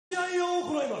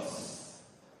ます。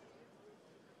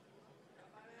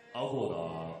顎が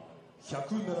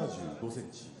175セン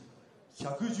チ、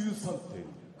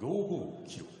113.55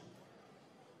キロ。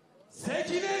関根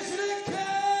シュレック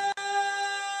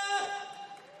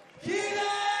秀樹。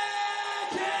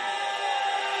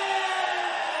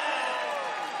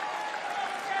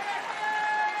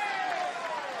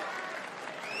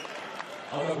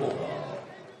アナゴが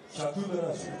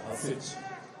178センチ、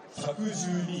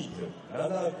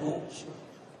112.75キロ。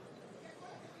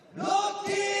ロッ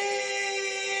キー・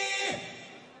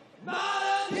マ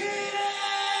ルティネ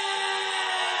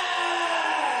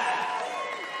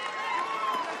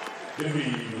ス。レフェ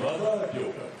リー和田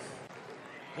亮太。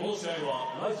この試合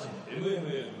はライジン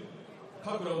MMA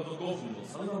各ラウンド5分の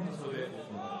3ラウンド制で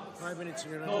行われます。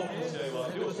なおこの試合は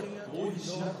両者合意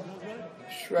しなく。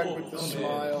Shrek with the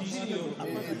smile.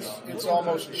 It's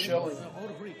almost chilling.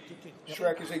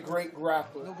 Shrek is a great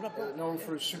grappler, known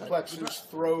for his suplexes,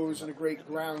 throws, and a great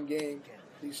ground game.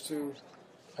 These two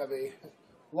have a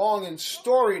long and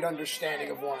storied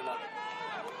understanding of one another.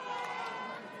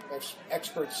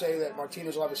 Experts say that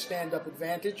Martinez will have a stand-up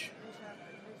advantage.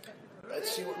 Let's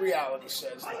see what reality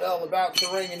says. The bell about to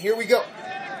ring, and here we go.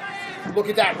 Look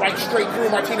at that, right straight through.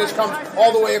 Martinez comes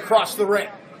all the way across the ring.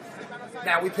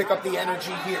 Now we pick up the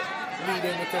energy here. Lead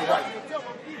in with the right.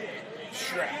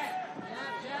 Shrek.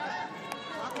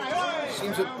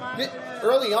 Seems a bit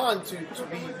early on to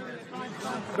be, I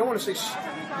don't want to say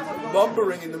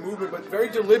lumbering in the movement, but very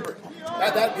deliberate.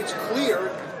 That it's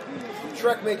clear.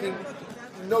 Shrek making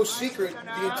no secret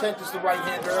the intent is the right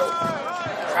hand early.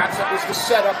 Perhaps that was the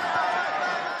setup.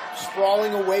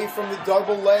 Sprawling away from the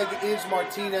double leg is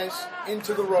Martinez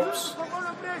into the ropes.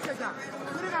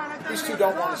 These two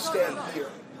don't want to stay here.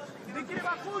 From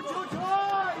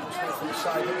the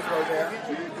side hook throw there.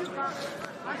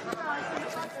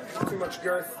 Too much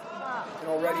girth and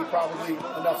already probably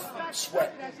enough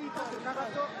sweat.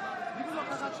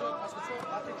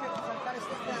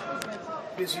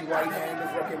 Busy right hand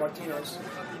of Roque Martinez.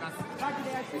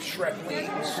 As Shrek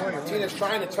leans. Martinez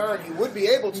trying to turn. He would be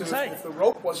able to if the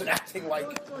rope wasn't acting like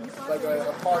a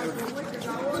part of his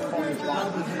opponent's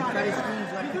line.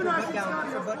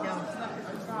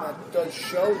 That does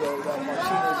show, though, that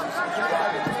Martinez is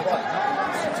dropping his butt.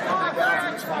 He's coming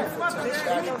down from his 5'10"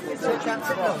 stature to avoid being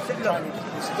thrown, trying to keep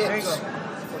his hips.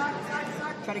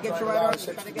 Try to get you right his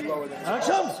hips to be lower than his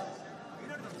arms.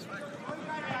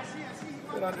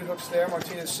 Good underhooks there.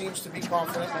 Martinez seems to be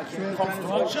confident and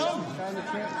comfortable.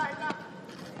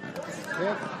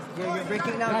 Yeah, you're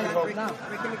breaking now.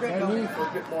 Breaking the grip. A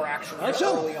bit more action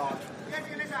early on.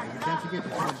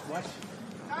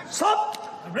 Stop!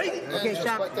 Okay,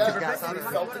 just like that, we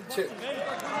felt it too.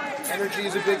 Energy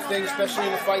is a big thing, especially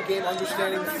in the fight game,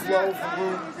 understanding the flow of the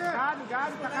room.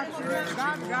 Your energy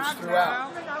moves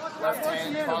throughout. Left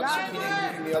hand,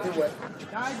 Sekine moving the other way.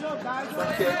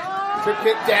 Front kick, quick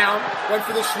kick down, went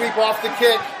for the sweep off the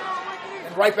kick,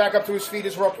 and right back up to his feet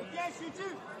is Roque.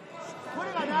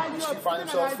 These two find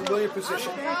themselves in a familiar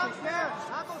position.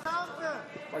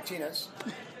 Martinez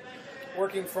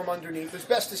working from underneath as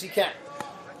best as he can.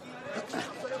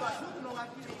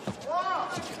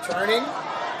 Turning.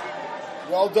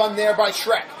 Well done there by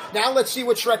Shrek. Now let's see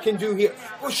what Shrek can do here.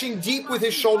 Pushing deep with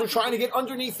his shoulder, trying to get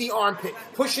underneath the armpit.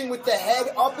 Pushing with the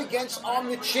head up against on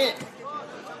the chin.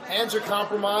 Hands are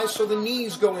compromised, so the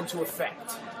knees go into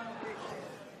effect.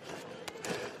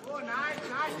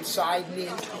 Inside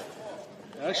knee.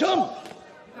 Action!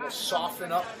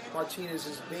 Soften up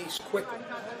Martinez's base quickly.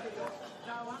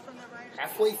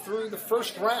 Halfway through the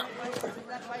first round.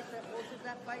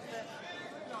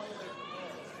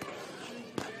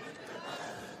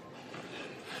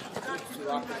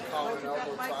 Lock the collar and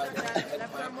elbow tie.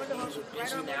 Head plant. Knees are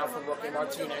busy now from Roque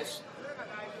Martinez.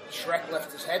 Shrek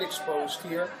left his head exposed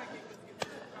here.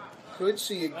 Could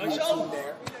see a guillotine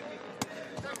there.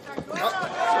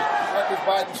 Shrek is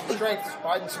biding some strength,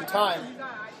 biding some time.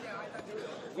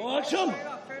 Go action!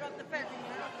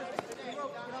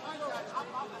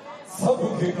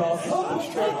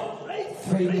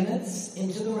 3 minutes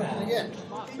into the round. Again,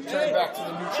 return back to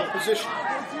the neutral position.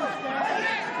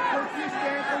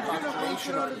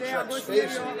 Confirmation on Shrek's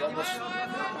face, and he almost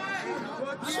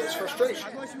says frustration.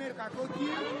 Deep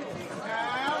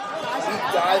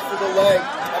dive for the leg,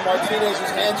 and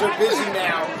Martinez's hands are busy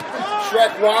now.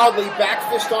 Shrek wildly, back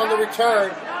fist on the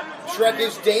return. Shrek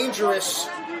is dangerous.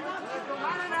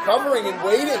 Covering and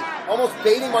waiting, almost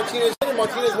baiting Martinez in, and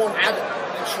Martinez won't have it.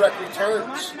 And Shrek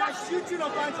returns.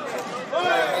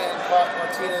 Hand caught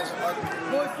Martinez on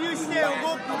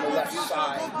the left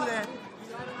side.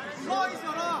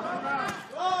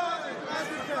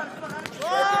 Shrek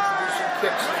introducing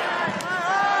kicks now.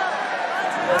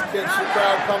 kicks, the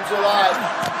crowd comes alive.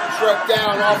 Shrek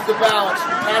down, off the balance.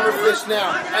 Hammer fist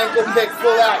now. Ankle kick,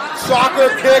 full out. Soccer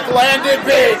kick, landed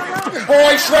big.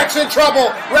 Boy, Shrek's in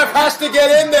trouble. Ref has to get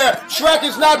in there. Shrek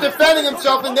is not defending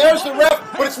himself, and there's the ref.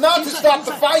 But it's not to stop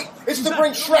the fight. It's to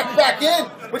bring Shrek back in.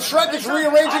 But Shrek is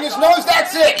rearranging his nose.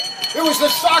 That's it. It was the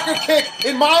soccer kick,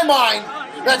 in my mind,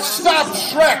 that stopped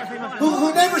Shrek,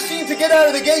 who never seemed to get out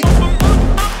of the gate.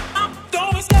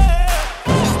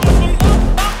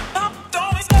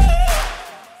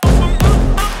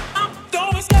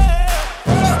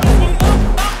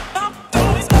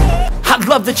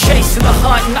 I love the chase and the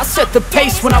hunt, and I set the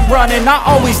pace when I'm running. I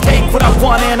always take what I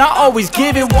want and I always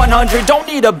give it 100. Don't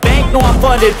need a bank, no I'm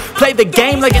funded. Play the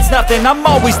game like it's nothing. I'm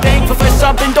always thankful for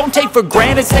something. Don't take for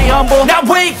granted, stay humble. Now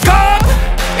wake up!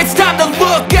 It's time to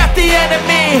look at the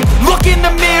enemy. Look in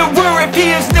the mirror if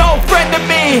he is no friend to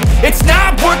me. It's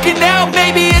not working out,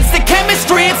 maybe it's the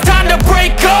chemistry. It's time to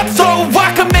break up so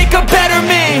I can make a better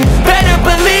me. Better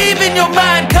believe in your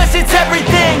mind, cause it's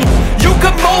everything. You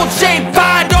can mold, shape,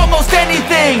 find almost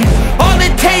anything. All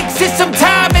it takes is some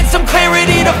time and some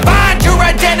clarity to find your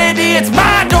identity. It's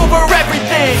mind over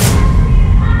everything.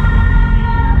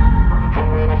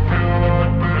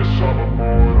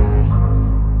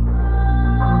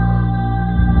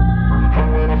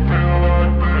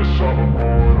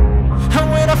 And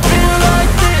when I feel like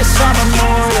this, I'm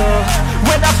immortal.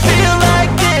 When I feel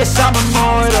like this, I'm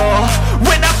immortal.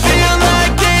 When I feel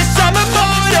like this, I'm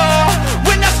immortal.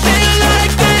 When I feel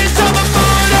like this, I'm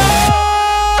immortal.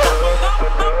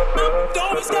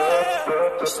 Don't be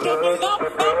scared. Just open up.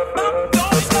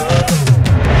 Don't be scared.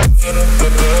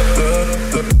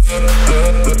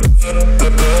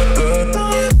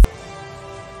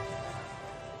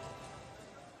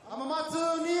 Hamamatsu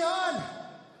Neon,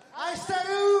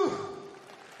 Aishiteru.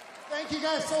 Thank you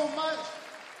guys so much.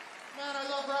 Man, I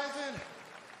love Ryzen.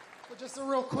 But just a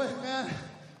real quick, man.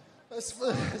 This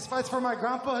fight's for my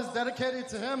grandpa. It's dedicated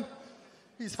to him.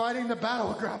 He's fighting the battle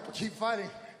with grandpa. Keep fighting.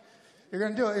 You're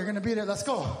going to do it. You're going to beat it. Let's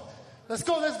go. Let's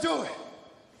go. Let's do it.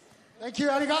 Thank you.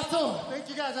 Arigato. Thank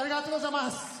you guys. Arigato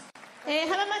gozaimasu. 浜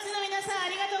松の皆さんあ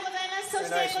りがとうございます。そし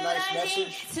てこのライジン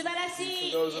素晴らし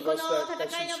いこの戦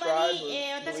いの場に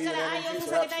私から愛を捧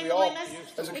げたいと思います。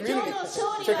今日の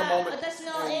勝利は私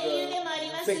の英雄でもあり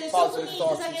ます祖父に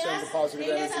捧げます。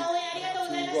皆さん応援ありがと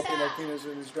うございました。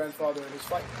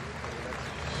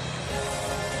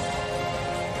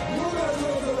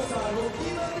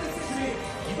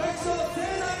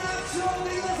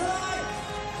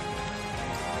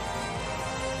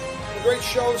Great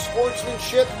show of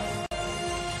sportsmanship.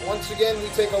 Once again, we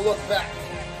take a look back.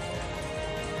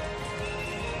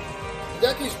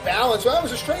 Hideki's balance. Well, that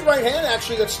was a straight right hand,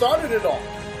 actually, that started it all.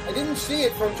 I didn't see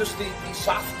it from just the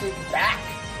softed back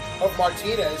of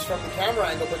Martinez from the camera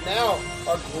angle, but now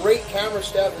our great camera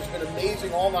staff has been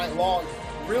amazing all night long,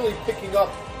 really picking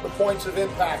up the points of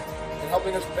impact and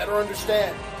helping us better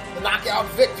understand the knockout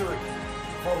victory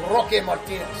for Roque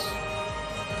Martinez.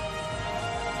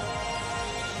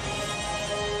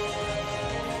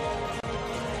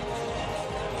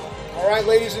 All right,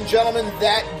 ladies and gentlemen,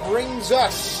 that brings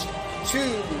us to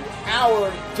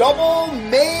our double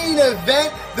main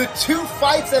event. The two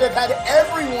fights that have had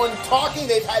everyone talking.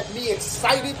 They've had me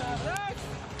excited.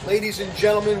 Ladies and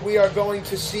gentlemen, we are going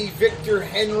to see Victor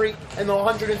Henry in the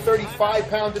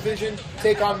 135-pound division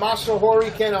take on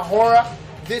Masahiro Kanehara.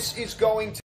 This is going to